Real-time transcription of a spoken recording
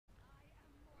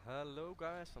Hello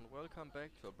guys and welcome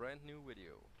back to a brand new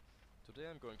video. Today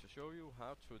I'm going to show you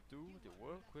how to do the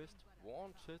world quest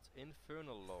Wanted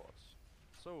Infernal Lords.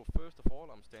 So first of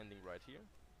all I'm standing right here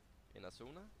in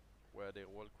Asuna where the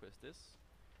world quest is,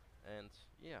 and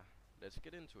yeah, let's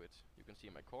get into it. You can see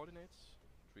my coordinates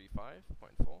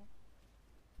 35.4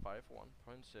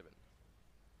 51.7,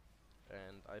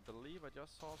 and I believe I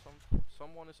just saw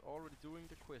someone is already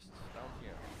doing the quests down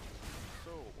here.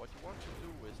 So what you want to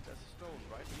do is there's a stone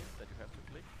right here that you have to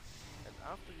click, and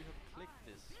after you have clicked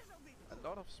this, a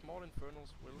lot of small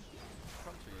infernals will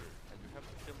come to you and you have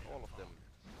to kill all of them.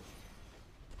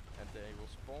 And they will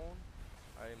spawn,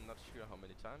 I'm not sure how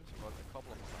many times, but a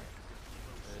couple of times.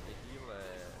 They deal a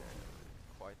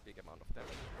quite big amount of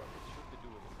damage, but it should be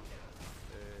doable.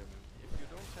 If you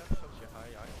don't have such a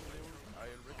high item level, I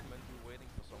recommend you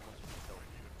waiting for someone to help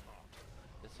you.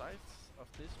 Besides of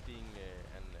this being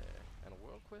an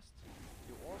world quest,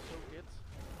 you also get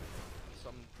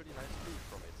some pretty nice loot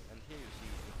from it. And here you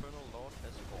see Infernal Lord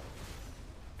has spawned,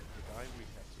 the guy we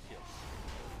have to kill.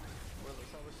 Well,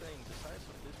 as I was saying, besides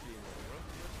of this being a world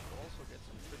quest, you also get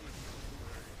some pretty decent loot.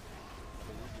 I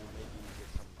believe you maybe get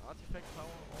some artifact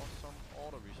power or some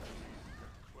order resources.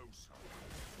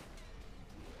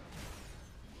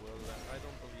 Well, I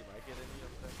don't believe I get any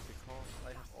of that because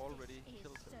I have already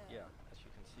killed him. Yeah, as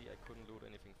you can see, I couldn't loot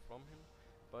anything from him.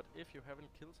 But if you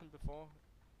haven't killed him before,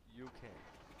 you can.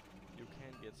 You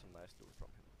can get some nice loot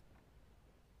from him.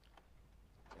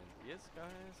 And yes,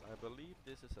 guys, I believe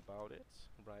this is about it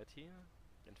right here.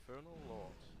 Infernal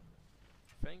Lord.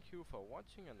 Thank you for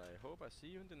watching, and I hope I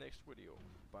see you in the next video.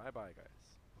 Bye bye,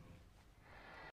 guys.